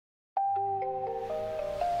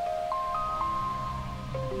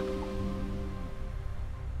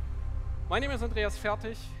My name is Andreas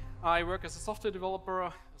Fertig. I work as a software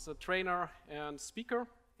developer, as a trainer and speaker,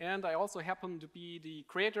 and I also happen to be the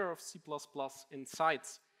creator of C++ in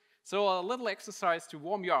Sites. So a little exercise to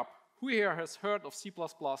warm you up. Who here has heard of C++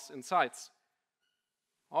 in Sites?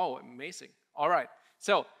 Oh, amazing. All right.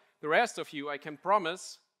 So the rest of you, I can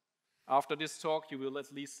promise, after this talk, you will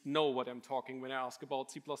at least know what I'm talking when I ask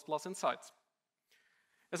about C++ in Sites.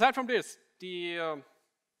 Aside from this, the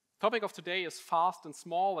topic of today is fast and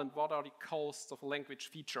small and what are the costs of a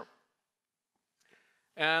language feature.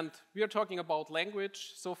 And we are talking about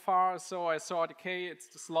language so far, so I thought, okay, it's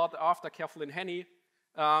the slot after Careful and Henny.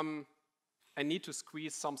 I need to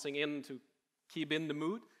squeeze something in to keep in the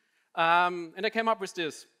mood. And I came up with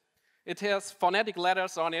this. It has phonetic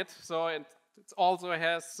letters on it, so it also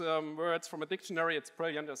has words from a dictionary. It's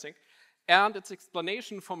brilliant, I think. And it's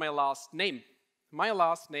explanation for my last name. My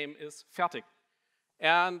last name is Fertig.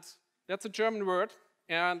 And that's a German word,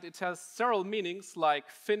 and it has several meanings like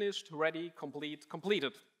finished, ready, complete,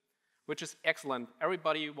 completed, which is excellent.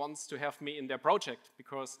 Everybody wants to have me in their project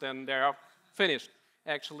because then they're finished.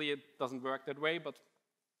 Actually, it doesn't work that way, but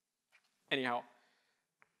anyhow.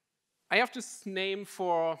 I have this name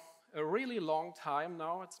for a really long time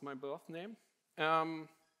now. It's my birth name.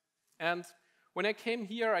 And when I came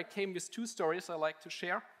here, I came with two stories I like to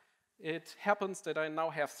share. It happens that I now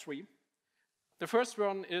have three. The first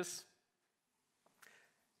one is,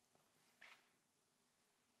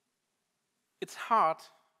 it's hard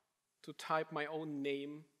to type my own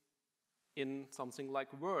name in something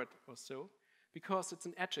like Word or so, because it's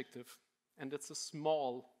an adjective, and it's a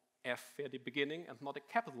small f at the beginning and not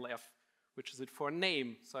a capital F, which is it for a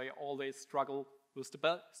name. So I always struggle with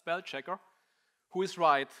the spell checker. Who is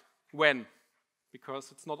right when?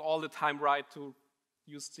 Because it's not all the time right to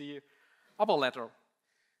use the upper letter.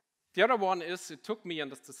 The other one is, it took me, and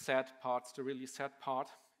that's the sad part, the really sad part,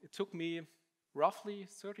 it took me roughly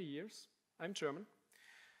 30 years, I'm German,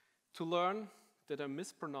 to learn that I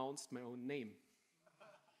mispronounced my own name.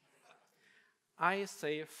 I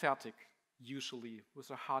say Fertig, usually, with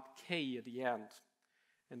a hard K at the end.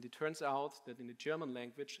 And it turns out that in the German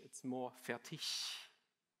language, it's more Fertig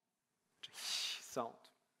sound.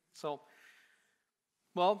 So,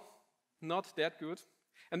 well, not that good.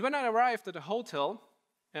 And when I arrived at a hotel,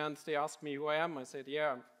 and they asked me who I am, I said,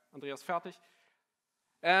 yeah, I'm Andreas Fertig.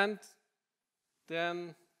 And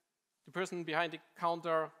then the person behind the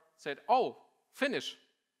counter said, oh, Finnish.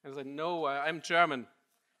 And I said, no, I'm German.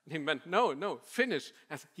 And he meant, no, Finnish.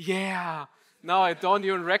 I said, yeah. Now I don't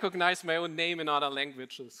even recognize my own name in other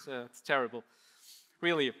languages. It's terrible,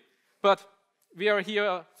 really. But we are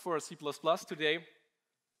here for C++ today.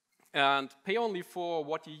 And pay only for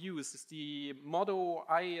what you use is the motto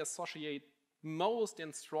I associate most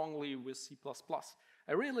and strongly with C++.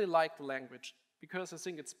 I really like the language because I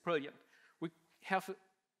think it's brilliant. We have a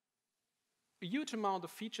huge amount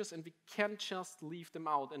of features and we can't just leave them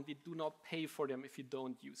out, and we do not pay for them if you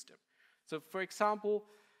don't use them. So for example,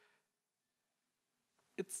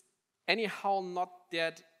 it's anyhow not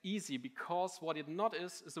that easy, because what it not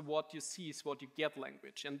is a what you see is what you get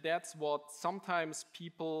language. And that's what sometimes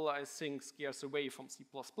people, I think, scares away from C++,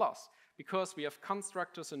 because we have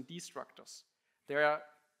constructors and destructors. They are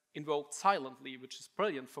invoked silently, which is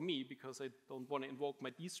brilliant for me, because I don't want to invoke my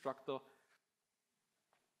destructor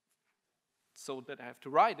so that I have to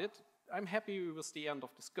write it. I'm happy with the end of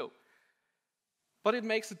the scope. But it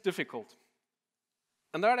makes it difficult.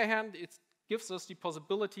 On the other hand, it gives us the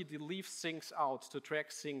possibility to leave things out, to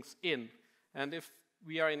drag things in. And if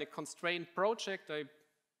we are in a constrained project,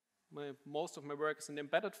 most of my work is in the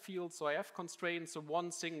embedded field, so I have constraints. So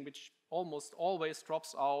one thing which almost always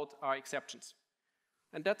drops out are exceptions.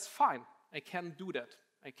 And that's fine. I can do that.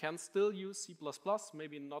 I can still use C++,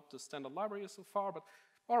 maybe not the standard library so far, but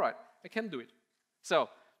all right, I can do it. So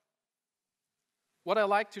what I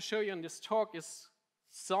like to show you in this talk is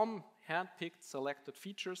some hand-picked selected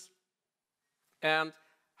features and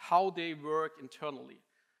how they work internally.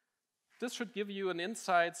 This should give you an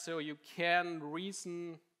insight so you can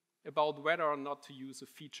reason about whether or not to use a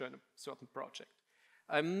feature in a certain project.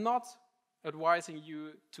 I'm not advising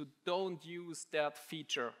you to don't use that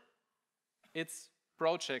feature. It's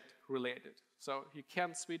project related. So you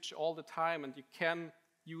can switch all the time and you can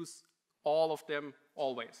use all of them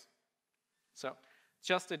always. So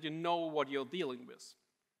just that you know what you're dealing with.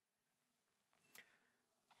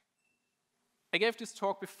 I gave this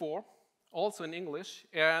talk before, also in English,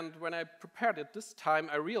 and when I prepared it this time,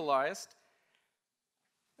 I realized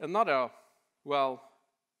another, well,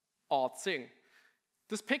 odd thing.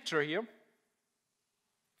 This picture here,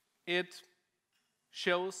 it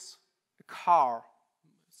shows a car.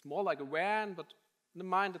 It's more like a van, but the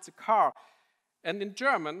mind it's a car. And in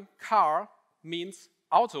German, car means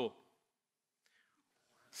Auto.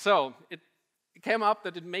 So it came up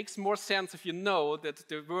that it makes more sense if you know that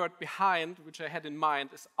the word behind, which I had in mind,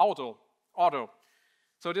 is auto.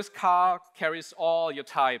 So this car carries all your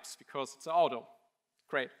types because it's an auto.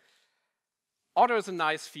 Great. Auto is a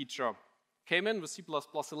nice feature. Came in with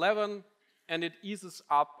C++11, and it eases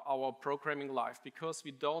up our programming life because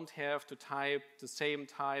we don't have to type the same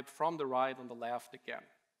type from the right and the left again.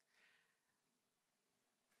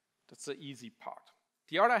 That's the easy part.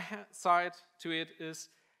 The other side to it is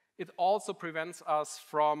it also prevents us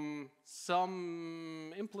from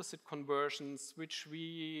some implicit conversions which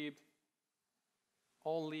we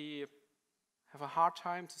only have a hard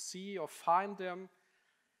time to see or find them.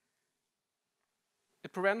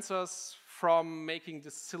 It prevents us from making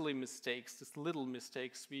these silly mistakes, these little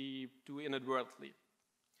mistakes we do inadvertently.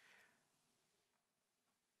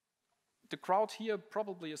 The crowd here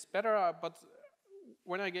probably is better, but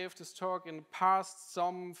when I gave this talk in the past,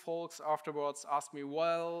 some folks afterwards asked me,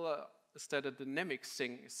 well, is that a dynamic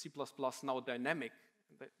thing? Is C++ now dynamic?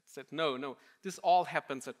 And they said, no, this all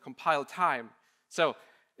happens at compile time. So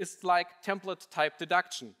it's like template type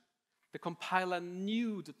deduction. The compiler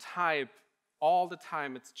knew the type all the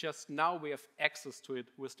time. It's just now we have access to it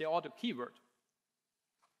with the auto keyword.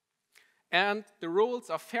 And the rules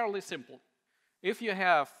are fairly simple. If you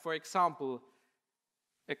have, for example,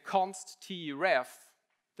 a const t ref,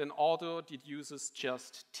 then auto deduces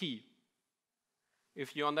just t.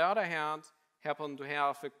 If you, on the other hand, happen to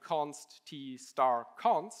have a const t star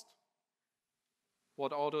const,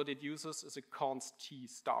 what auto deduces is a const t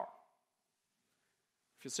star.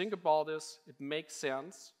 If you think about this, it makes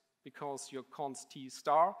sense because your const t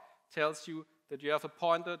star tells you that you have a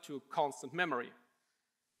pointer to a constant memory,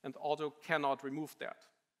 and auto cannot remove that.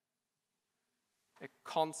 A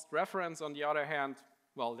const reference, on the other hand,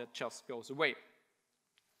 well, that just goes away.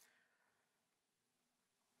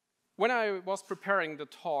 When I was preparing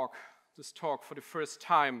this talk for the first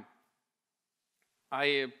time,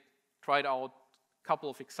 I tried out a couple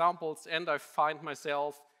of examples, and I find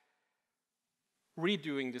myself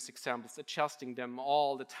redoing these examples, adjusting them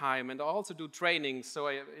all the time. And I also do training, so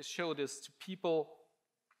I show this to people,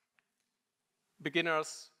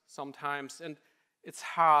 beginners sometimes, and it's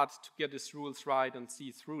hard to get these rules right and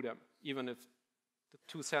see through them, even if the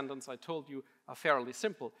two sentences I told you are fairly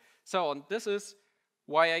simple. So, and this is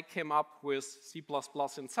why I came up with C++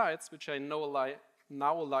 Insights, which I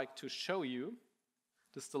now like to show you.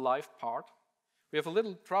 This is the live part. We have a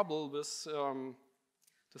little trouble with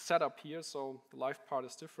the setup here, so the live part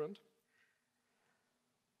is different.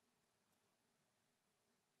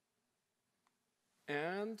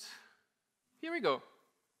 And here we go.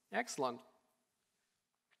 Excellent.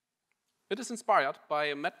 It is inspired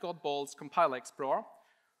by Matt Godbol's Compiler Explorer.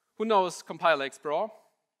 Who knows Compiler Explorer?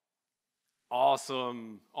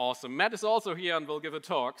 Awesome, awesome. Matt is also here and will give a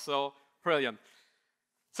talk, so brilliant.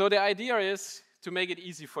 So the idea is to make it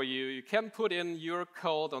easy for you. You can put in your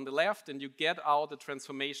code on the left and you get out the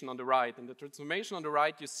transformation on the right. And the transformation on the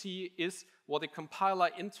right you see is what the compiler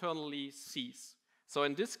internally sees. So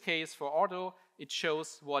in this case, for auto, it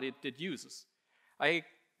shows what it deduces. I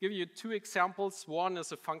give you two examples. One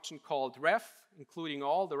is a function called ref, including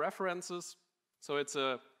all the references. So it's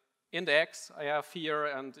a index I have here,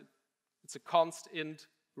 and it's a const int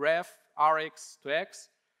ref rx to x,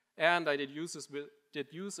 and I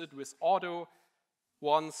deduce it with auto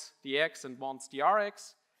once the x and once the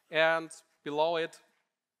rx, and below it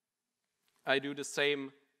I do the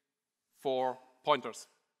same for pointers.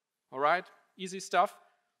 All right, easy stuff,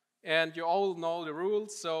 and you all know the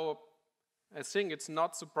rules, so I think it's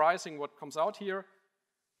not surprising what comes out here.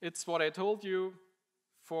 It's what I told you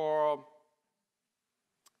for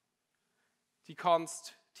the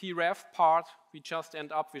const tref part, we just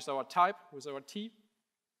end up with our type, with our t.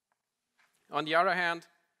 On the other hand,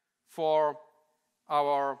 for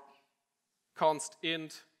our const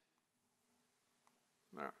int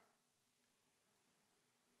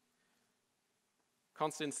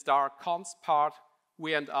star const part,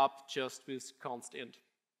 we end up just with const int.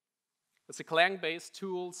 It's a Clang-based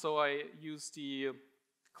tool, so I use the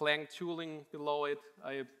Clang tooling below it.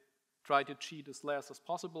 I try to cheat as less as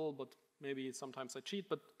possible, but maybe sometimes I cheat,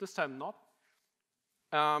 but this time not.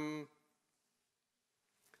 Now,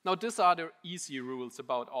 these are the easy rules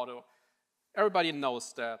about auto. Everybody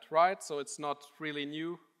knows that, right? So it's not really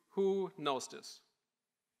new. Who knows this?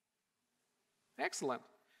 Excellent.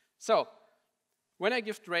 So, when I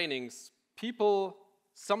give trainings, people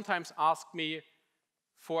sometimes ask me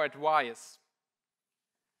for advice.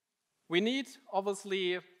 We need,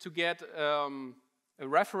 obviously, to get a a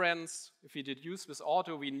reference, if we did use with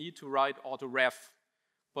auto, we need to write auto ref.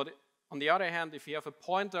 But on the other hand, if we have a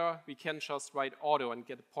pointer, we can just write auto and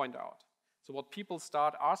get a pointer out. So what people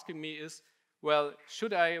start asking me is, well,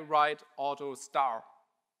 should I write auto star?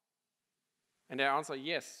 And I answer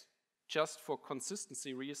yes, just for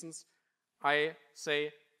consistency reasons. I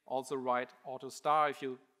say also write auto star if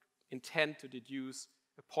you intend to deduce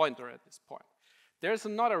a pointer at this point. There's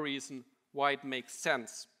another reason why it makes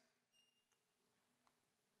sense.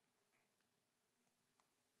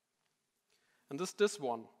 And this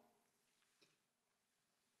one.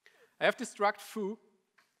 I have this struct foo,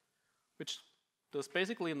 which does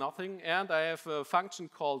basically nothing, and I have a function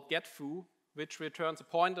called getFoo, which returns a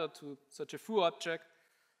pointer to such a foo object.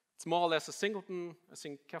 It's more or less a singleton. I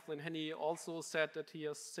think Kathleen Henney also said that he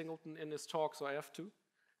has singleton in his talk, so I have to.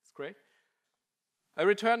 It's great. I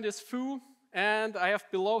return this foo, and I have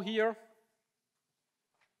below here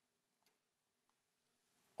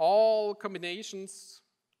all combinations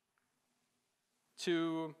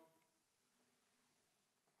to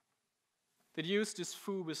deduce this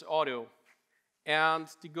foo with auto. And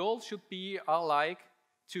the goal should be, I like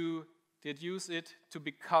to deduce it to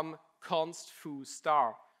become const foo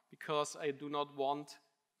star, because I do not want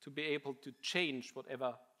to be able to change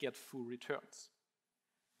whatever get foo returns.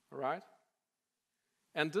 All right?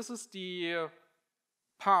 And this is the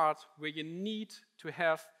part where you need to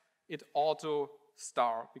have it auto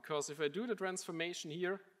star, because if I do the transformation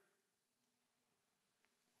here,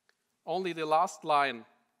 only the last line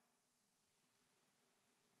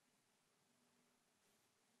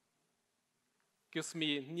gives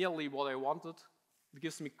me nearly what I wanted. It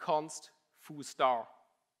gives me const foo star.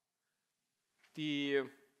 The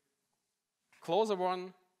closer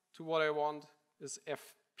one to what I want is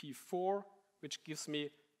fp4, which gives me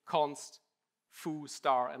const foo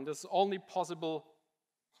star. And this is only possible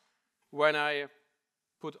when I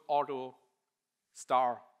put auto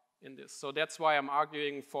star in this. So that's why I'm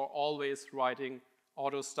arguing for always writing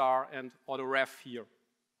auto star and auto ref here.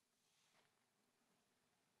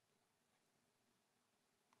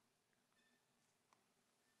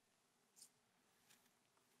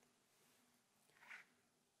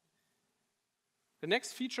 The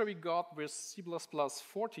next feature we got with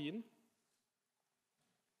C++14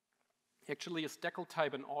 actually is decal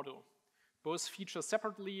type and auto. Both features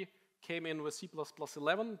separately came in with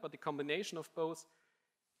C++11, but the combination of both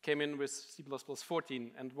came in with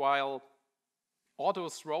C++14. And while auto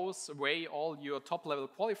throws away all your top-level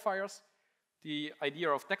qualifiers, the idea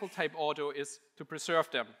of decal type auto is to preserve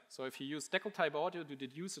them. So if you use decal type auto to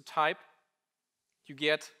deduce a type, you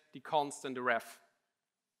get the const and the ref.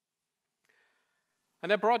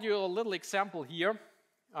 And I brought you a little example here.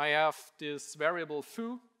 I have this variable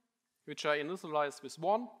foo, which I initialize with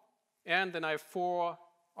 1, and then I have 4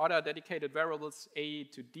 other dedicated variables a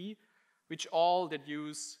to d, which all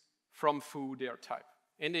deduce from foo their type.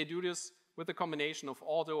 And they do this with a combination of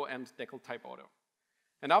auto and decal type auto.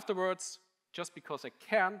 And afterwards, just because I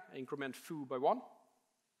can, I increment foo by 1,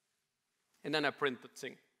 and then I print the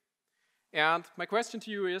thing. And my question to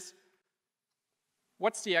you is,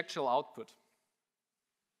 what's the actual output?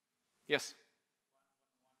 Yes?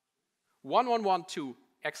 1112,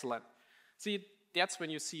 excellent. See, that's when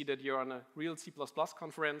you see that you're on a real C++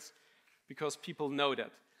 conference, because people know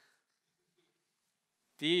that.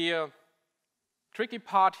 The tricky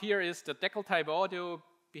part here is that decal type auto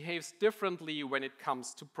behaves differently when it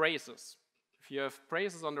comes to braces. If you have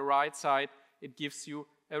braces on the right side, it gives you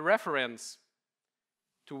a reference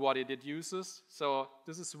to what it deduces. So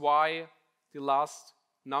this is why the last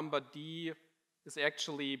number d is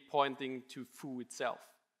actually pointing to foo itself.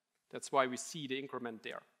 That's why we see the increment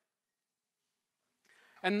there.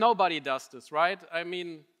 And nobody does this, right? I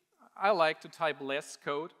mean, I like to type less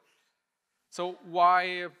code. So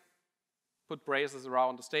why put braces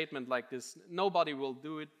around a statement like this? Nobody will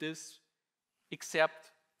do this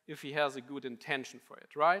except if he has a good intention for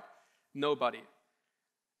it, right? Nobody.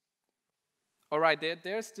 All right,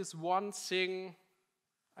 there's this one thing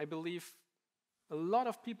I believe a lot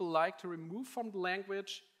of people like to remove from the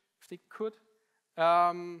language, if they could,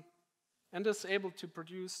 and is able to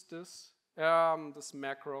produce this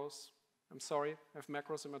macros. I'm sorry, I have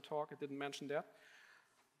macros in my talk, I didn't mention that.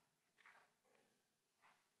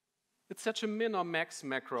 It's such a min or max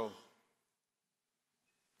macro.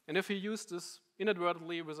 And if you use this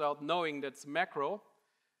inadvertently without knowing that's a macro,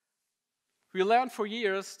 we learned for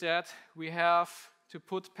years that we have to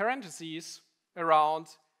put parentheses around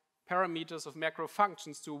parameters of macro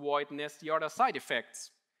functions to avoid nasty other side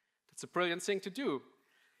effects. That's a brilliant thing to do,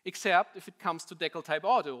 except if it comes to decal type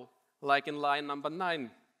auto, like in line number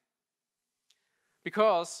 9.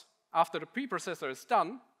 Because after the preprocessor is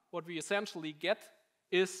done, what we essentially get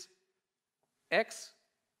is x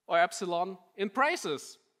or epsilon in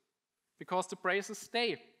braces, because the braces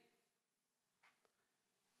stay.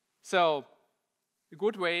 So a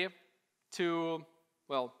good way to,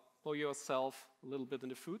 well, blow yourself a little bit in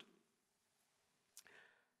the food.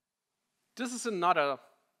 This is another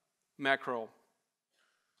macro.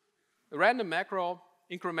 A random macro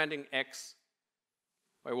incrementing x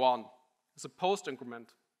by 1 is a post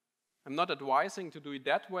increment. I'm not advising to do it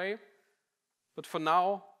that way, but for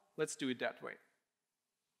now, let's do it that way.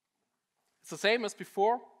 It's the same as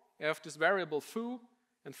before. I have this variable foo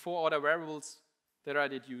and 4 other variables that are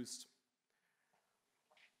deduced.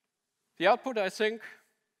 The output, I think,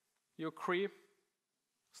 you agree,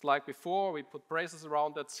 it's like before. We put braces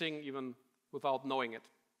around that thing even without knowing it.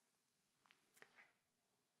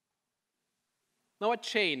 Now I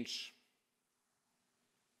change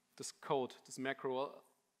this code, this macro, a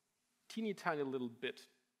teeny tiny little bit.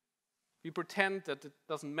 We pretend that it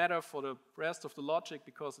doesn't matter for the rest of the logic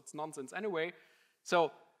because it's nonsense anyway.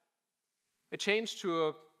 So I change to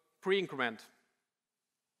a pre-increment.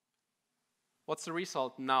 What's the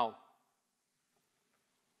result now?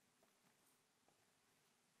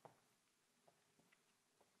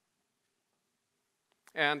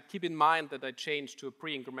 And keep in mind that I changed to a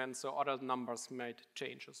pre-increment, so other numbers might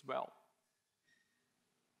change as well.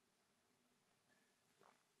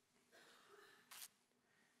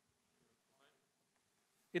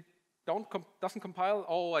 It doesn't compile.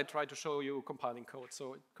 Oh, I tried to show you compiling code,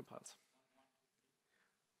 so it compiles.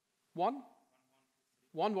 1,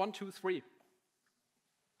 1, 1, 2, 3.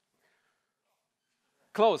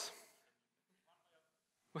 Close.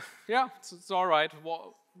 Yeah, it's all right.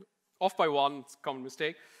 Off by 1, it's a common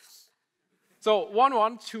mistake. So 1,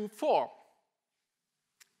 1, 2, 4.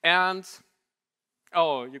 And,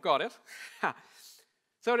 oh, you got it.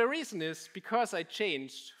 So the reason is because I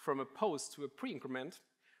changed from a post to a pre-increment.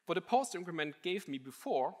 What a post increment gave me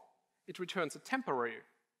before, it returns a temporary.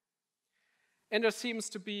 And there seems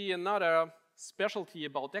to be another specialty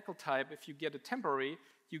about decal type. If you get a temporary,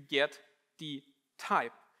 you get the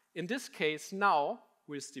type. In this case now,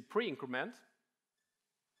 with the pre-increment,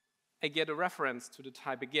 I get a reference to the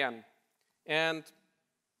type again. And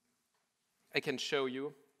I can show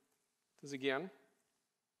you this again,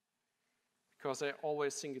 because I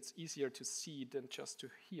always think it's easier to see than just to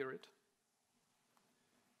hear it.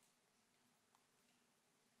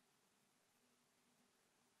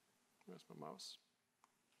 Where's my mouse?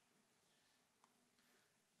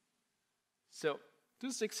 So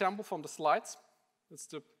this is the example from the slides. It's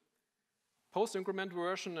the post-increment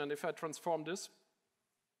version, and if I transform this,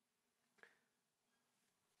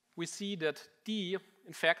 we see that D,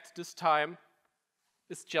 in fact, this time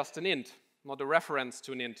is just an int, not a reference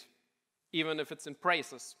to an int, even if it's in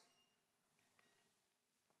braces.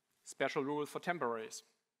 Special rule for temporaries.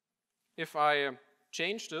 If I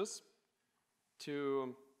change this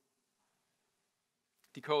to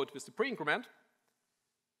decode with the pre-increment,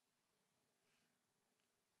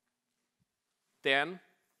 then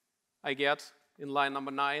I get in line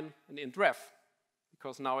number 9 an int ref,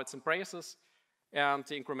 because now it's in braces and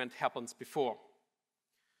the increment happens before.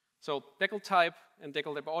 So decal type and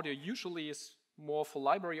decal type audio usually is more for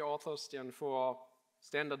library authors than for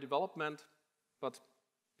standard development, but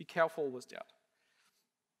be careful with that.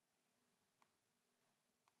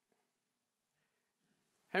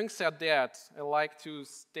 Having said that, I like to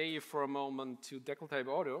stay for a moment to decal type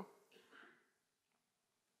audio,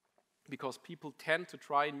 because people tend to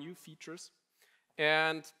try new features.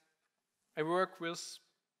 And I work with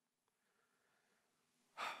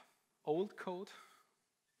old code,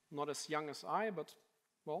 not as young as I, but,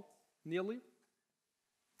 well, nearly.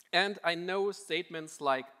 And I know statements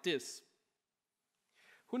like this.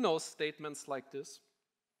 Who knows statements like this?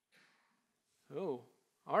 Oh,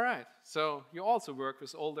 all right. So you also work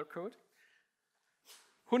with older code.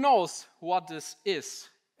 Who knows what this is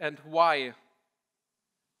and why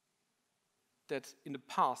that in the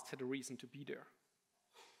past had a reason to be there?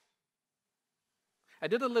 I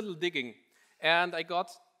did a little digging, and I got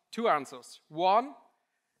 2 answers. One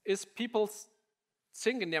is people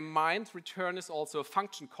think in their mind return is also a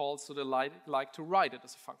function call, so they like to write it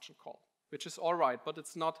as a function call, which is all right, but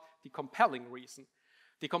it's not the compelling reason.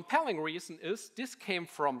 The compelling reason is this came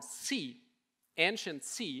from C, ancient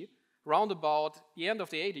C, round about the end of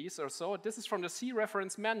the 80s or so. This is from the C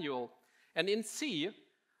reference manual. And in C,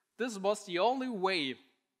 this was the only way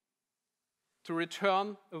to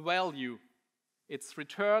return a value. It's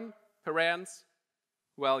return parens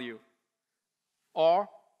value, or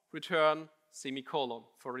return semicolon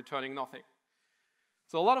for returning nothing.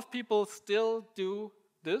 So a lot of people still do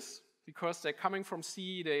this because they're coming from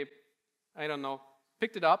C, they, I don't know,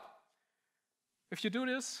 picked it up. If you do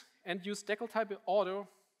this and use decal type auto,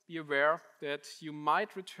 be aware that you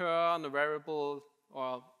might return a variable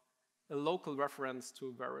or a local reference to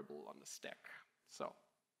a variable on the stack. So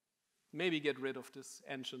maybe get rid of this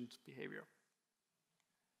ancient behavior.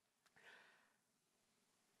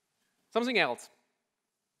 Something else.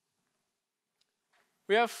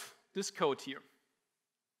 We have this code here.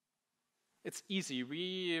 It's easy.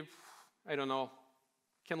 We, I don't know,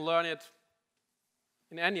 can learn it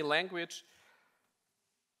in any language.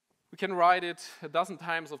 We can write it a dozen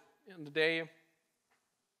times in the day.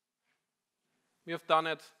 We have done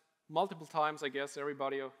it multiple times, I guess,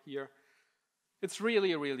 everybody here. It's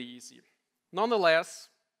really, really easy. Nonetheless,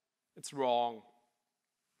 it's wrong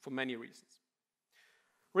for many reasons.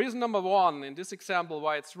 Reason number one in this example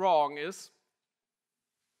why it's wrong is,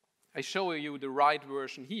 I show you the right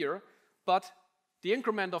version here, but the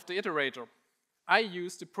increment of the iterator, I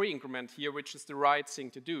use the pre-increment here, which is the right thing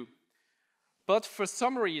to do. But for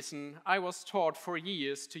some reason, I was taught for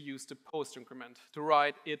years to use the post-increment, to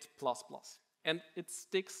write it plus plus. And it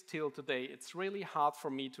sticks till today. It's really hard for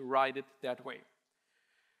me to write it that way.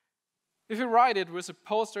 If you write it with a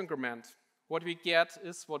post-increment, what we get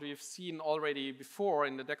is what we've seen already before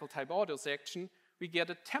in the decal type auto section. We get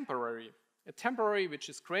a temporary which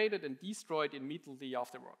is created and destroyed immediately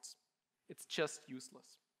afterwards. It's just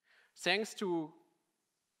useless. Thanks to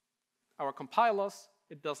our compilers,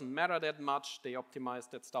 it doesn't matter that much. They optimize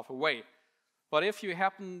that stuff away. But if you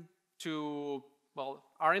happen to, well,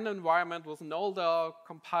 are in an environment with an older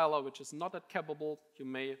compiler which is not that capable, you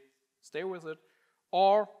may stay with it.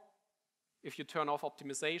 Or if you turn off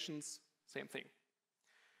optimizations, same thing.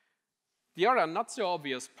 The other not so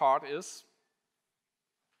obvious part is,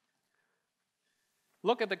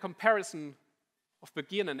 look at the comparison of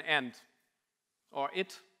begin and end, or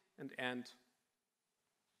it and end.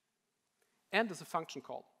 End is a function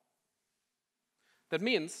call. That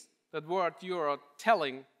means that what you're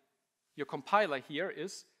telling your compiler here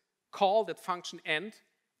is call that function end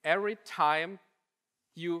every time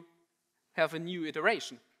you have a new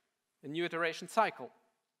iteration cycle.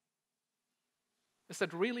 Is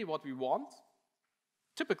that really what we want?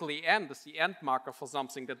 Typically, end is the end marker for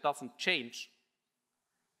something that doesn't change.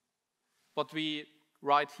 But we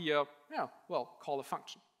write here, yeah, well, call a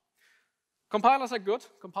function. Compilers are good.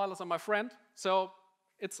 Compilers are my friend. So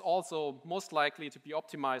it's also most likely to be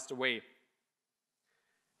optimized away.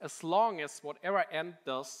 As long as whatever end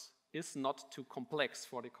does is not too complex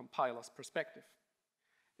for the compiler's perspective.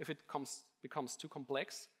 If it becomes too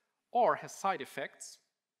complex or has side effects,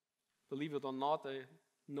 believe it or not, I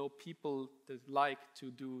know people that like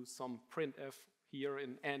to do some printf here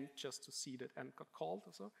in end just to see that end got called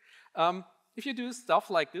or so. If you do stuff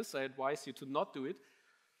like this, I advise you to not do it.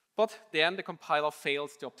 But then the compiler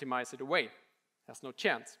fails to optimize it away. Has no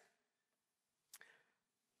chance.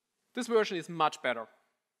 This version is much better.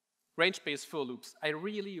 Range-based for loops. I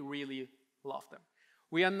really, really love them.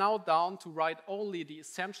 We are now down to write only the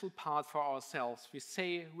essential part for ourselves. We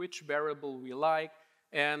say which variable we like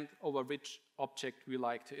and over which object we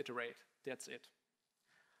like to iterate. That's it.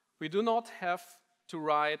 We do not have to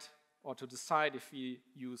write or to decide if we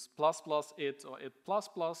use plus plus it or it plus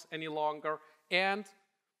plus any longer, and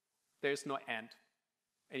there is no end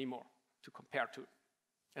anymore to compare to,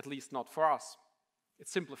 at least not for us.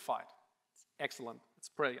 It's simplified. It's excellent. It's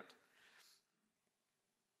brilliant.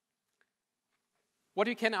 What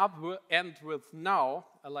you can end with now,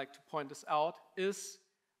 I like to point this out, is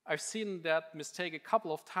I've seen that mistake a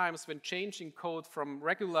couple of times when changing code from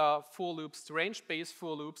regular for loops to range-based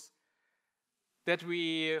for loops, that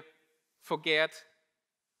we forget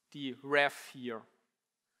the ref here.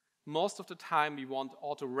 Most of the time we want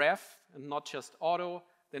auto ref and not just auto,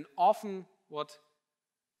 then often what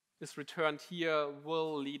is returned here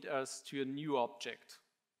will lead us to a new object.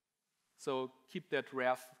 So keep that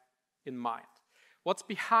ref in mind. What's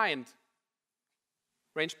behind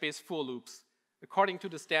range-based for loops, according to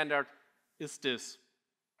the standard, is this.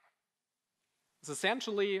 It's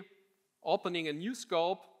essentially opening a new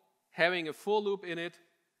scope, having a for loop in it,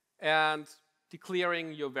 and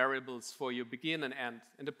declaring your variables for your begin and end.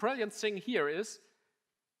 And the brilliant thing here is,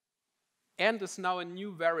 end is now a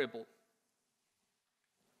new variable,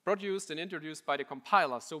 produced and introduced by the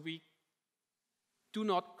compiler, so we do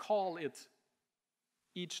not call it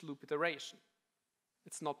each loop iteration.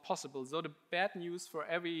 It's not possible. So the bad news for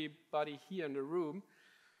everybody here in the room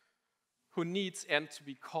who needs end to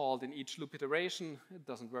be called in each loop iteration, it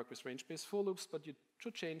doesn't work with range-based for loops, but you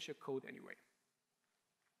should change your code anyway.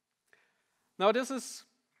 Now this is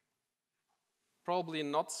probably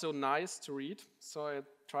not so nice to read, so I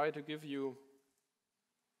try to give you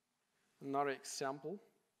another example.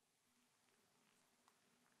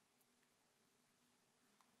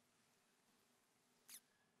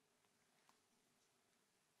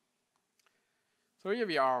 So here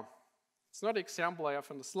we are. It's not the example I have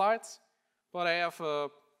in the slides, but I have a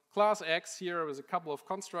class X here with a couple of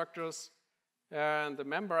constructors and a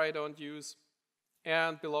member I don't use.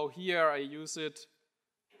 And below here I use it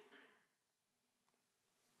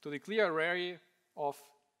to declare array of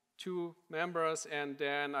 2 members, and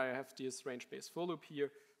then I have this range-based for loop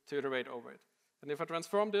here to iterate over it. And if I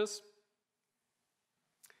transform this,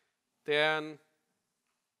 then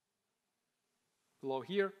below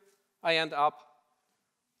here I end up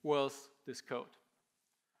with this code.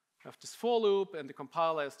 I have this for loop, and the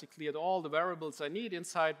compiler has declared all the variables I need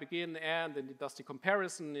inside begin, end, and it does the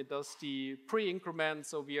comparison, it does the pre-increment,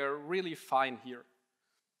 so we are really fine here.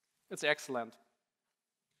 It's excellent.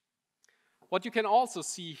 What you can also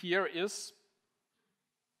see here is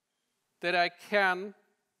that I can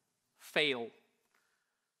fail.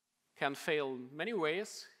 Can fail in many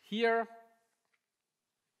ways. Here,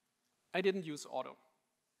 I didn't use auto.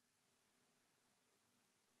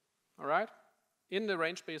 All right? In the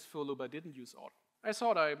range-based for loop, I didn't use auto. I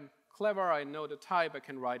thought I'm clever, I know the type, I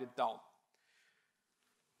can write it down.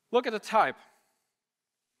 Look at the type.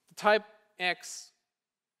 The type X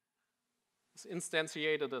is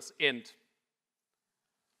instantiated as int.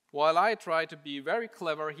 While I try to be very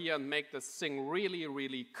clever here and make this thing really,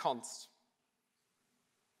 really const.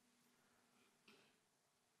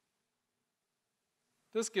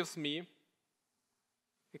 This gives me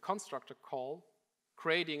a constructor call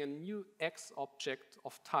creating a new X object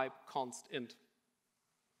of type const int.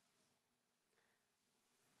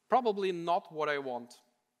 Probably not what I want.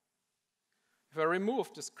 If I remove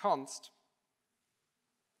this const,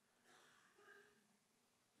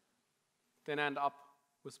 then I end up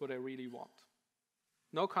with what I really want.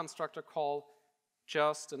 No constructor call,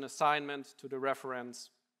 just an assignment to the reference,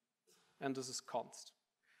 and this is const.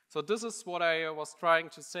 So this is what I was trying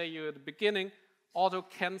to say you at the beginning. Auto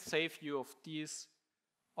can save you of these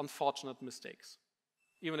unfortunate mistakes.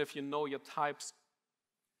 Even if you know your types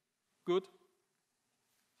good,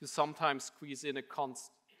 you sometimes squeeze in a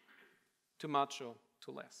const too much or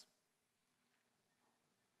too less.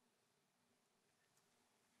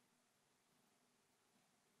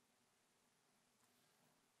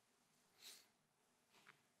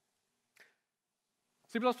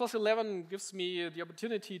 C++11 gives me the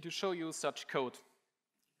opportunity to show you such code.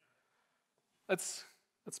 It's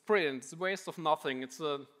brilliant. It's a waste of nothing. It's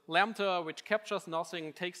a lambda which captures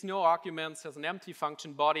nothing, takes no arguments, has an empty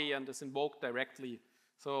function body, and is invoked directly.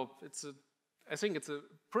 So I think it's a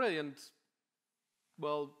brilliant,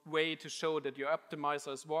 way to show that your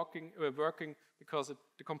optimizer is working because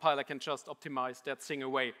the compiler can just optimize that thing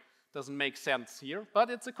away. Doesn't make sense here, but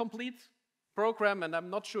it's a complete program, and I'm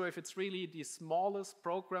not sure if it's really the smallest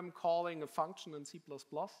program calling a function in C++,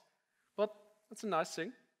 but it's a nice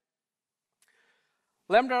thing.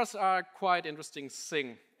 Lambdas are quite interesting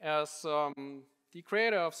thing. As the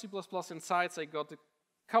creator of C++ Insights, I got a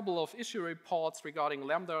couple of issue reports regarding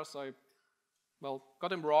lambdas. I got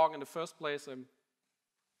them wrong in the first place. I'm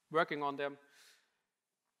working on them.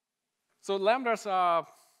 So lambdas are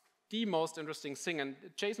the most interesting thing. And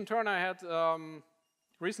Jason Turner had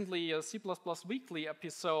recently a C++ Weekly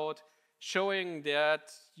episode showing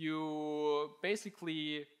that you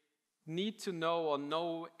basically need to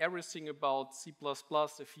know everything about C++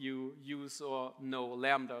 if you use or know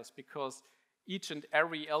lambdas, because each and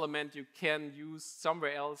every element you can use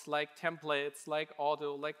somewhere else, like templates, like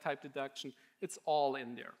auto, like type deduction, it's all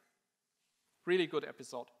in there. Really good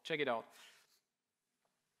episode. Check it out.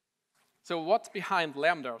 So what's behind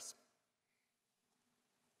lambdas?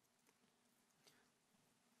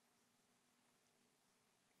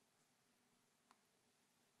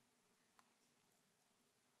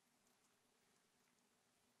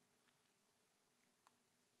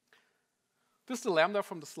 This is the lambda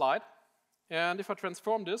from the slide, and if I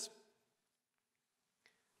transform this,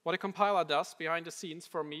 what a compiler does behind the scenes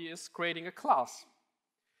for me is creating a class.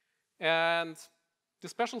 And the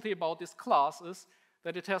specialty about this class is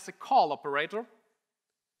that it has a call operator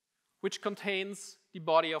which contains the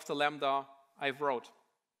body of the lambda I've wrote.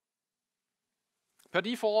 Per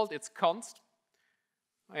default, it's const.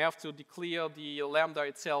 I have to declare the lambda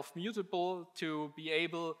itself mutable to be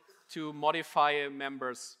able to modify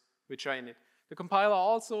members which are in it. The compiler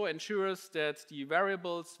also ensures that the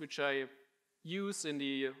variables which I use in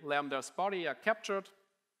the lambda's body are captured,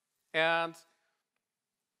 and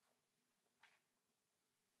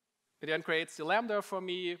it then creates the lambda for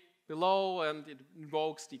me below, and it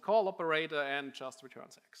invokes the call operator and just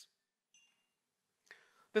returns X.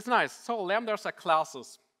 That's nice. So lambdas are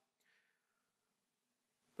classes.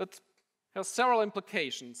 That has several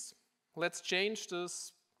implications. Let's change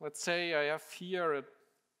this. Let's say I have here a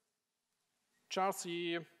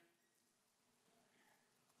chassis.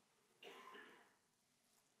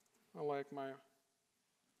 I like my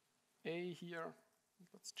A here.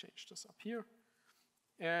 Let's change this up here.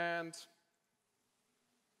 And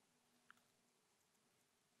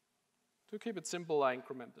to keep it simple, I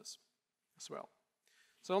increment this as well.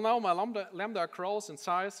 So now my lambda grows in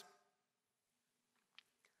size.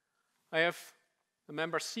 I have a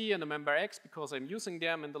member C and a member X because I'm using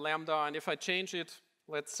them in the lambda. And if I change it,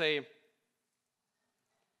 let's say,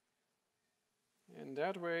 in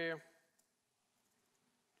that way, let's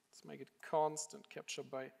make it constant capture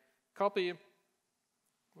by copy.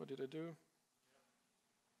 What did I do?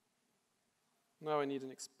 Now I need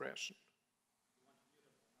an expression.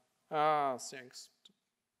 Ah, thanks.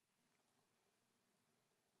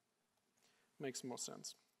 Makes more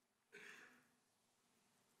sense.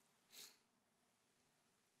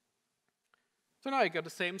 So now I got the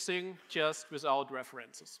same thing, just without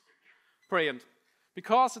references. Brilliant.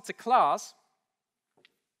 Because it's a class,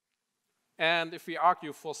 and if we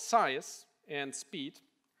argue for size and speed,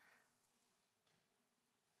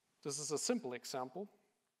 this is a simple example.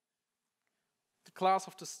 The class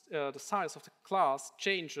of the size of the class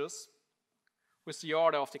changes with the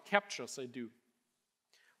order of the captures I do,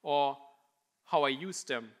 or how I use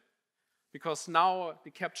them. Because now the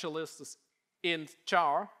capture list is int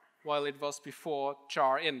char, while it was before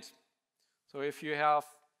char int. So if you have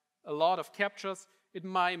a lot of captures, it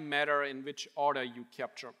might matter in which order you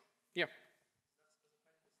capture. Yeah.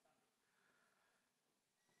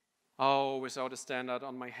 Oh, without a standard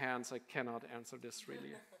on my hands, I cannot answer this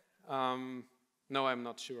really. No, I'm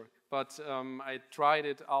not sure. But I tried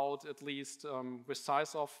it out at least with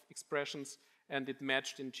size of expressions, and it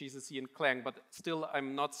matched in GCC and Clang, but still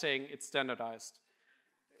I'm not saying it's standardized.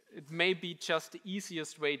 It may be just the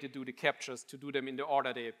easiest way to do the captures, to do them in the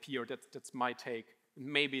order they appear. That's my take.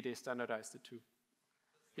 Maybe they standardized it too.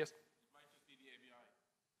 Yes? It might just be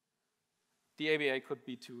the ABI. The ABI could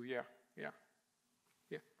be too, yeah. Yeah.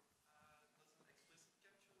 Yeah.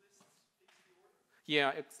 Yeah,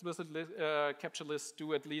 explicit capture lists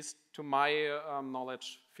do, at least to my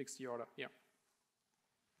knowledge, fix the order. Yeah.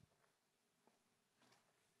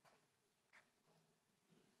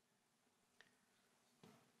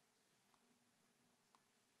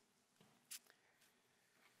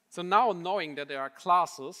 So now, knowing that there are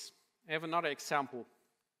classes, I have another example.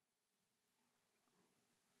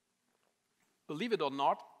 Believe it or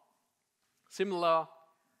not, similar,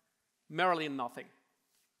 merely nothing.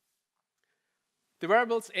 The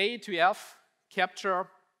variables A to F capture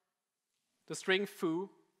the string foo,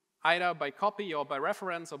 either by copy or by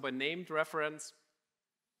reference or by named reference.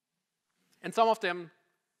 And some of them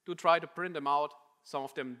do try to print them out, some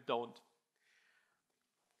of them don't.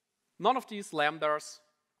 None of these lambdas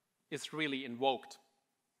is really invoked.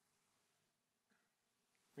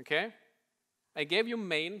 Okay? I gave you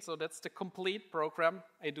main, so that's the complete program.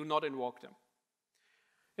 I do not invoke them.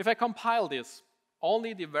 If I compile this,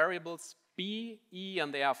 only the variables B, E,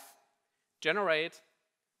 and F generate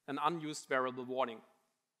an unused variable warning.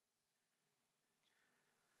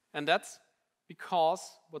 And that's because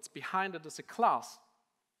what's behind it is a class.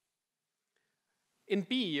 In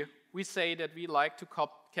B, we say that we like to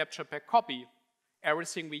capture per copy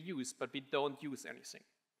everything we use, but we don't use anything.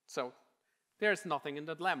 So there's nothing in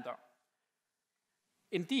that lambda.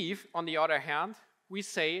 In D, on the other hand, we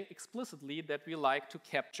say explicitly that we like to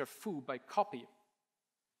capture foo by copy.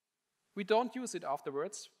 We don't use it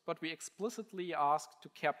afterwards, but we explicitly ask to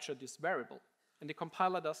capture this variable. And the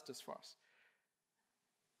compiler does this for us.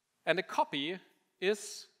 And a copy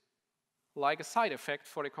is like a side effect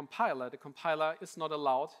for the compiler. The compiler is not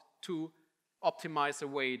allowed to optimize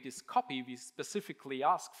away this copy we specifically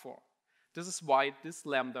ask for. This is why this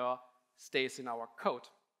lambda stays in our code.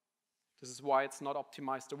 This is why it's not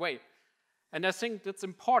optimized away. And I think that's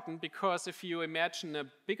important because if you imagine a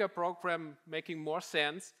bigger program making more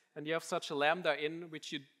sense and you have such a lambda in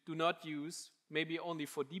which you do not use, maybe only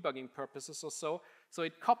for debugging purposes or so, so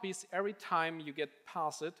it copies every time you get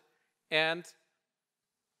past it, and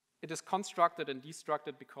it is constructed and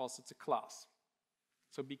destructed because it's a class.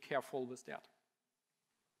 So be careful with that.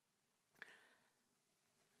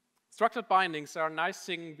 Structured bindings are a nice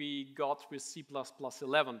thing we got with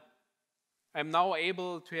C++11. I'm now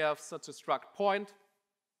able to have such a struct point,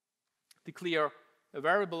 declare a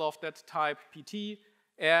variable of that type pt,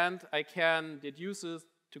 and I can deduce it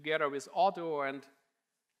together with auto and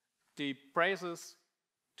the braces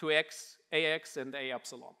to x, ax, and a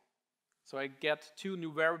epsilon. So I get two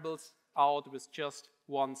new variables out with just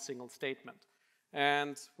one single statement.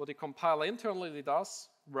 And what the compiler internally does,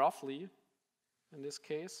 roughly, in this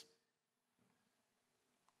case,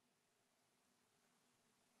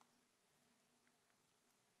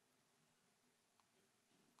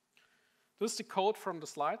 this is the code from the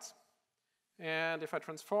slides. And if I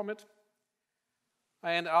transform it,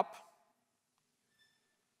 I end up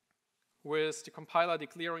with the compiler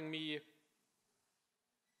declaring me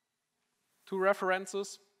two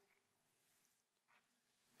references,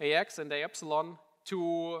 ax and a epsilon,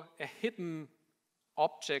 to a hidden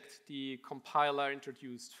object the compiler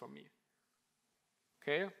introduced for me.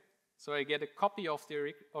 Okay, so I get a copy of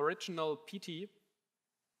the original PT,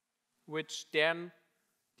 which then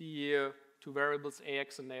the two variables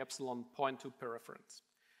ax and a epsilon point to per reference.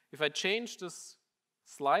 If I change this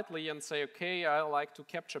slightly and say, okay, I like to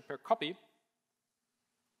capture per copy,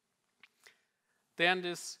 then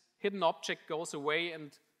this hidden object goes away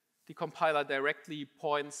and the compiler directly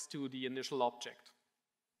points to the initial object.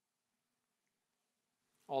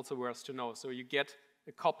 Also worth to know. So you get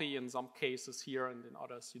a copy in some cases here and in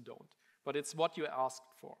others you don't. But it's what you asked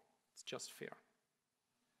for. It's just fair.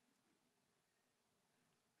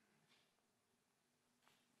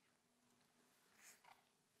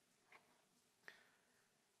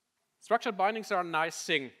 Structured bindings are a nice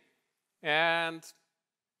thing. And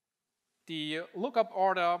the lookup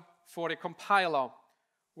order for the compiler,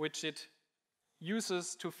 which it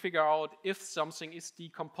uses to figure out if something is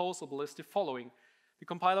decomposable, is the following. The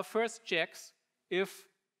compiler first checks if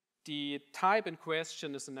the type in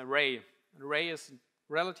question is an array. An array is a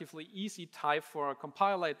relatively easy type for a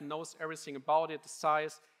compiler. It knows everything about it, the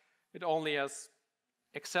size. It only has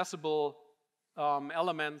accessible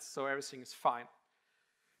elements, so everything is fine.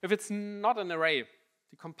 If it's not an array,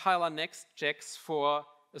 the compiler next checks for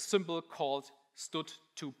a symbol called stud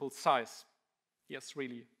tuple size. Yes,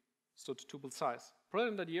 really, stud tuple size.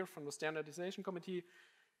 Brilliant idea from the standardization committee.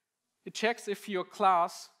 It checks if your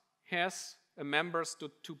class has a member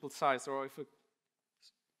stud tuple size, or if a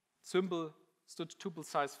symbol stud tuple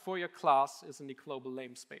size for your class is in the global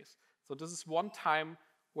namespace. So this is one time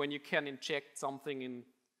when you can inject something in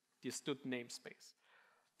the stud namespace.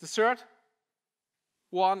 The third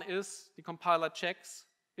one is the compiler checks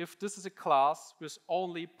if this is a class with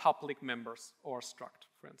only public members or struct,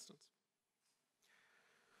 for instance.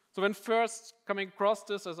 So when first coming across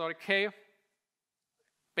this, I thought, okay,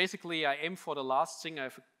 basically I aim for the last thing. I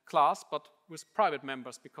have a class, but with private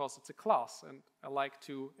members because it's a class, and I like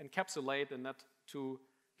to encapsulate and not to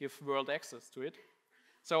give world access to it.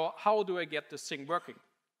 So how do I get this thing working?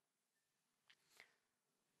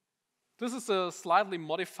 This is a slightly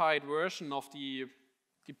modified version of the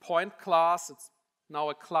point class. It's now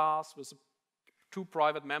a class with two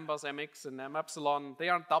private members, mx and m epsilon. They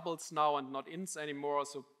aren't doubles now and not ints anymore,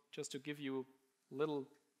 so just to give you little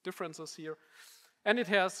differences here. And it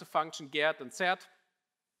has the function get and set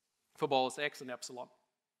for both x and epsilon.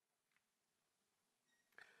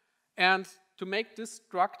 And to make this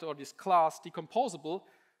struct or this class decomposable,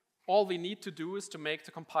 all we need to do is to make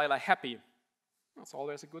the compiler happy. That's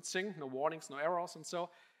always a good thing, no warnings, no errors, and so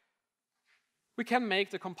we can make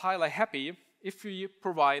the compiler happy if we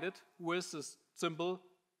provide it with this symbol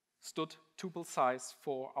stud tuple size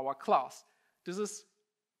for our class. This is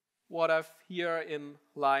what I've here in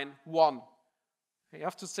line 1. I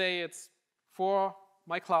have to say it's for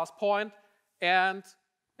my class point and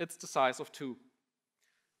it's the size of 2.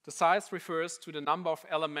 The size refers to the number of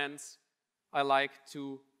elements I like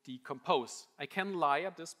to decompose. I can lie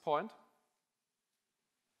at this point.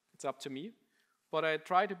 It's up to me. But I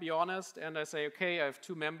try to be honest and I say, okay, I have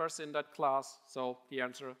 2 members in that class, so the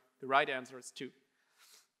right answer is 2.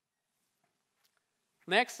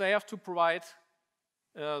 Next, I have to provide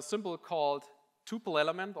a symbol called tuple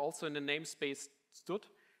element, also in the namespace stud,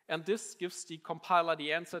 and this gives the compiler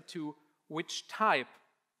the answer to which type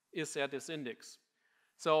is at this index.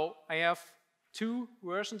 So I have 2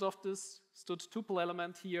 versions of this stud tuple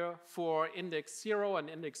element here for index 0 and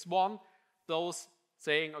index 1, those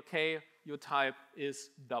saying, okay, your type is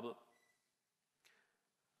double.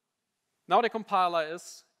 Now the compiler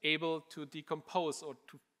is able to decompose or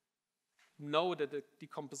to know that the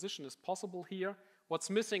decomposition is possible here. What's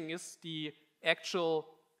missing is the actual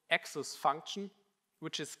access function,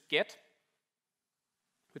 which is get,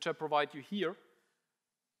 which I provide you here.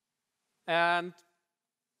 And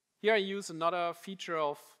here I use another feature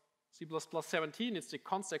of C++ 17. It's the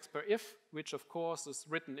const_expr if, which of course is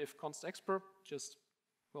written if const_expr, just,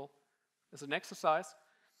 well, as an exercise.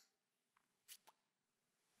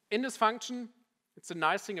 In this function, It's a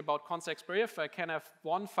nice thing about const_if. I can have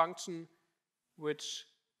one function which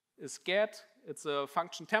is get. It's a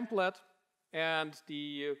function template, and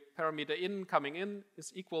the parameter in coming in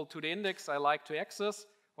is equal to the index I like to access,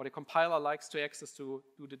 or the compiler likes to access to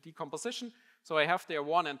do the decomposition. So I have there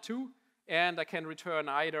 1 and 2, and I can return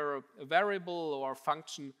either a variable or a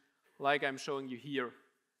function like I'm showing you here.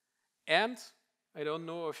 And I don't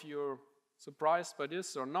know if you're surprised by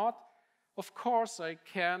this or not. Of course, I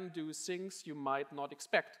can do things you might not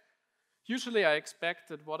expect. Usually I expect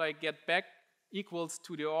that what I get back equals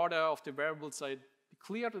to the order of the variables I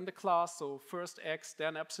declared in the class, so first x,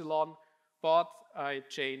 then epsilon, but I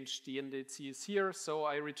change the indices here, so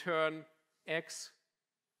I return x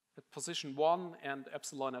at position 1 and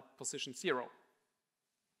epsilon at position 0.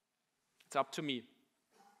 It's up to me.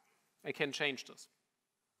 I can change this.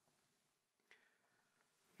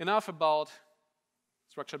 Enough about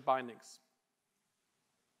structured bindings.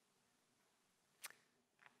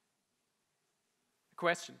 A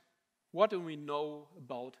question. What do we know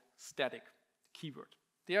about static, the keyword?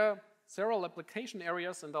 There are several application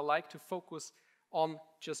areas, and I like to focus on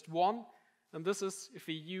just one, and this is if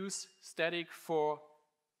we use static for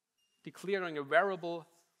declaring a variable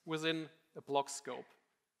within a block scope,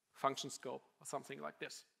 function scope, or something like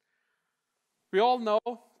this. We all know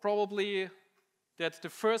probably that the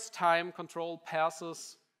first time control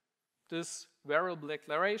passes this variable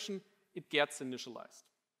declaration, it gets initialized.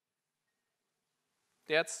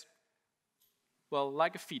 That's, well,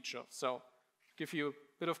 like a feature. So give you a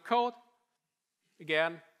bit of code,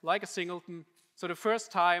 again, like a singleton. So the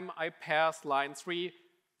first time I pass line 3,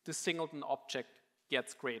 the singleton object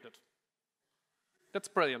gets created. That's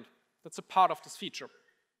brilliant. That's a part of this feature.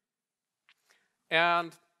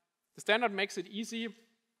 And the standard makes it easy,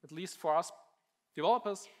 at least for us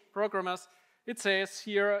developers, programmers. It says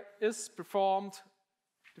here is performed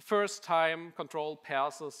the first time control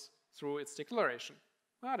passes through its declaration.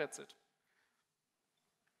 Ah, that's it.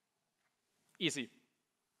 Easy.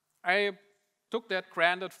 I took that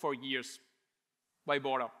granted for years by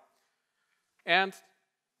border. And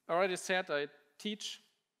I already said I teach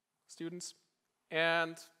students,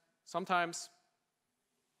 and sometimes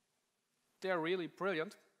they're really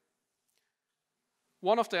brilliant.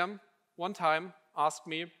 One of them, one time, asked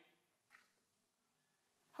me,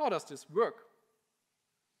 how does this work?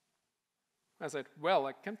 I said, well,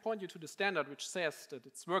 I can point you to the standard which says that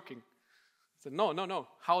it's working. I said, no,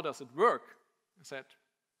 how does it work? I said,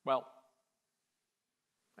 well,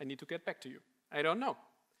 I need to get back to you. I don't know.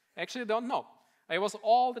 I actually don't know. I was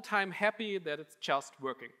all the time happy that it's just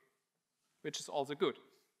working, which is also good,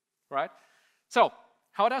 right? So,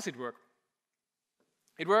 how does it work?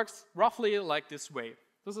 It works roughly like this way.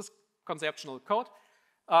 This is conceptual code.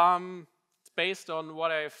 It's based on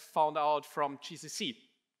what I found out from GCC.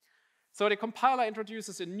 So the compiler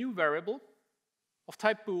introduces a new variable of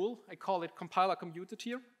type bool. I call it compiler commuted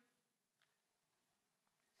here.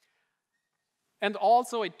 And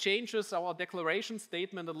also it changes our declaration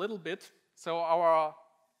statement a little bit. So our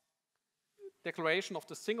declaration of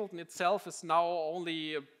the singleton itself is now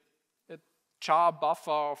only a char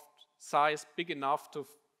buffer of size big enough to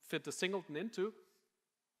fit the singleton into.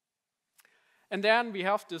 And then we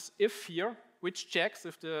have this if here, which checks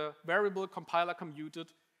if the variable compiler commuted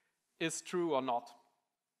is true or not.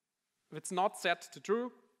 If it's not set to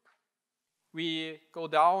true, we go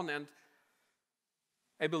down, and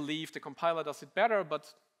I believe the compiler does it better,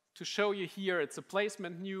 but to show you here, it's a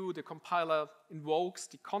placement new. The compiler invokes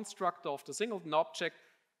the constructor of the singleton object,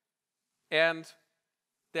 and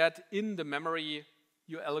that in the memory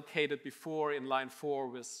you allocated before in line 4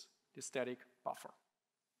 with the static buffer.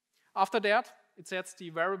 After that, it sets the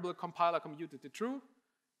variable compiler commuted to true,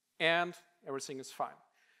 and everything is fine.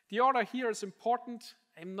 The order here is important.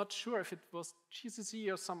 I'm not sure if it was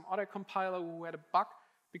GCC or some other compiler who had a bug,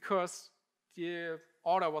 because the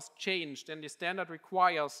order was changed, and the standard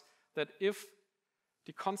requires that if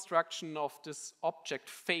the construction of this object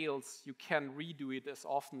fails, you can redo it as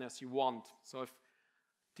often as you want. So if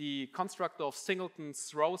the constructor of singleton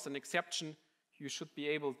throws an exception, you should be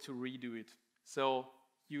able to redo it. So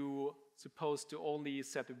you're supposed to only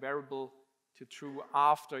set a variable to true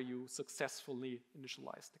after you successfully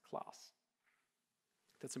initialize the class.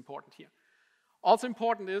 That's important here. Also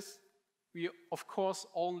important is we, of course,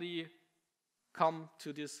 only come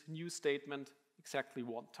to this new statement exactly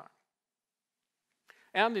one time.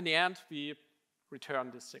 And in the end, we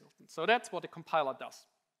return this singleton. So that's what the compiler does.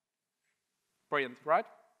 Brilliant, right?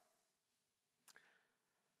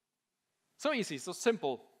 So easy, so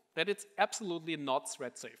simple, that it's absolutely not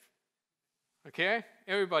thread safe. Okay,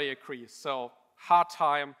 everybody agrees. So hard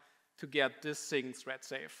time to get this thing thread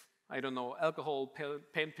safe. I don't know, alcohol,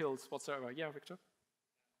 pain pills, whatsoever. Yeah, Victor?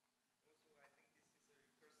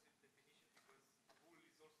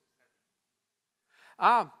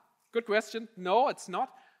 Good question. No, it's not,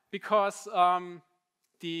 because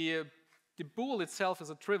the bool itself is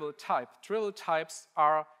a trivial type. Trivial types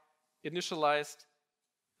are initialized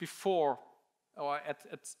before or at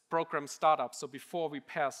program startup, so before we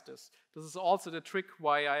pass this. This is also the trick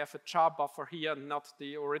why I have a char buffer here and not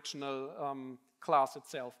the original class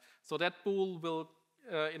itself. So that bool will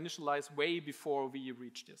initialize way before we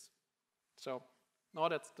reach this. So no,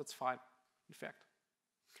 that's fine, in fact.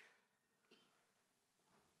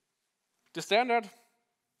 The standard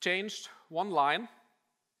changed one line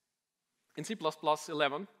in C++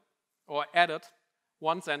 11, or added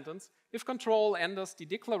one sentence, if control enters the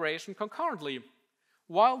declaration concurrently.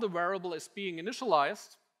 While the variable is being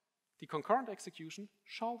initialized, the concurrent execution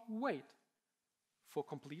shall wait for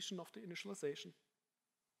completion of the initialization.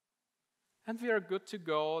 And we are good to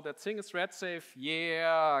go. That thing is thread safe.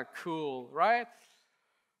 Yeah, cool, right?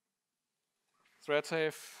 Thread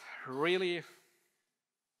safe, really.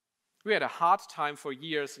 We had a hard time for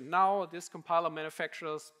years, and now these compiler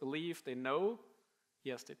manufacturers believe they know.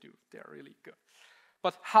 Yes, they do. They're really good.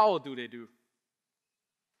 But how do they do?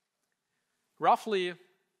 Roughly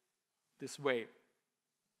this way.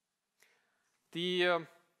 The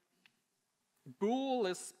bool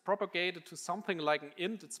is propagated to something like an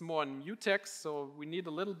int. It's more in mutex, so we need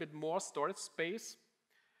a little bit more storage space.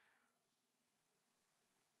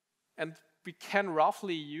 And we can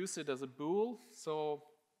roughly use it as a bool, so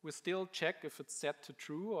we still check if it's set to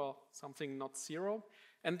true or something not 0.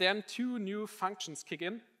 And then two new functions kick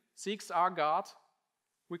in, CppOnSea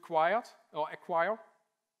required or acquire,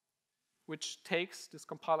 which takes this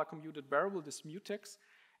compiler computed variable, this mutex.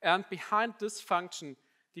 And behind this function,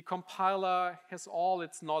 the compiler has all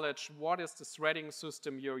its knowledge. What is the threading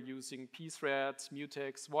system you're using, pthreads,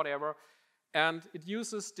 mutex, whatever. And it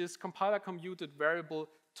uses this compiler computed variable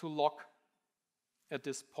to lock at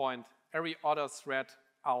this point every other thread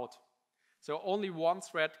out. So only one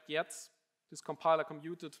thread gets this compiler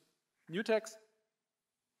computed mutex.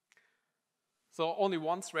 So only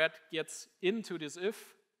one thread gets into this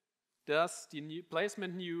if, does the new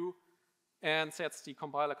placement new, and sets the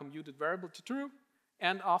compiler computed variable to true.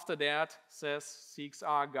 And after that says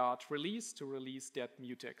CppOnSea release to release that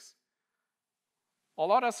mutex.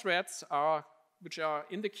 All other threads which are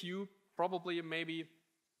in the queue, probably maybe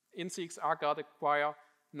in CppOnSea acquire,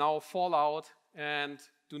 now fall out and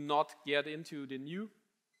do not get into the new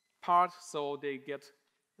part, so they get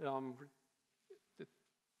the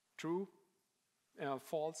true,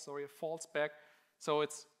 false back. So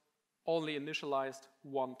it's only initialized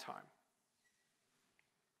one time.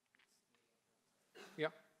 Yeah.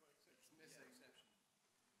 It's missing exception.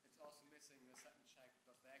 It's also missing the second check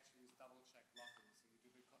because they actually use double check locking. So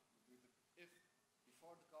you do the if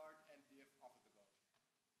before the guard and the if after the guard.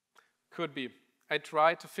 Could be. I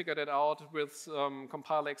tried to figure that out with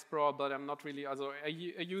Compiler Explorer, but I'm not really. Also, I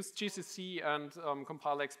use GCC and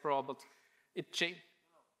Compiler Explorer, but it changed.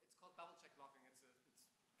 No, it's called double check locking. It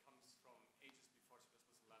comes from ages before C++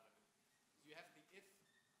 11. You have the if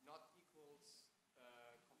not equals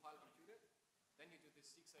compiler computed, then you do the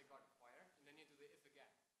CppOnSea acquire, and then you do the if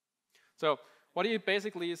again. So what he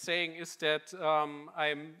basically is saying is that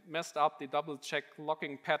I messed up the double check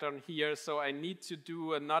locking pattern here, so I need to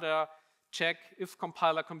do another check if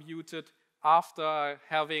compiler computed after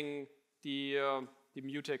having the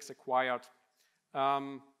mutex acquired.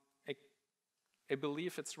 I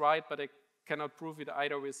believe it's right, but I cannot prove it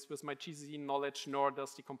either with my GCC knowledge, nor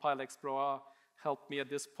does the Compiler Explorer help me at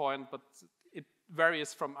this point, but it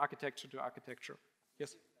varies from architecture to architecture.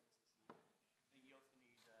 Yes?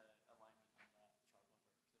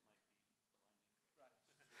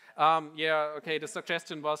 Yeah, okay, the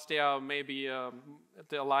suggestion was there maybe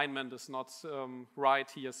the alignment is not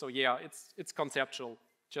right here. So yeah, it's conceptual,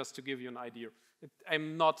 just to give you an idea.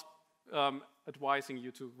 I'm not advising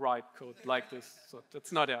you to write code like this, so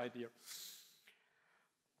that's not the idea.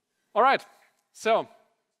 All right, so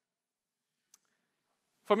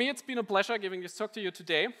for me it's been a pleasure giving this talk to you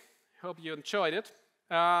today. Hope you enjoyed it.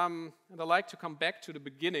 And I'd like to come back to the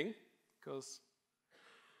beginning, because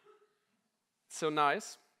it's so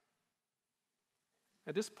nice.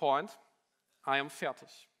 At this point, I am fertig.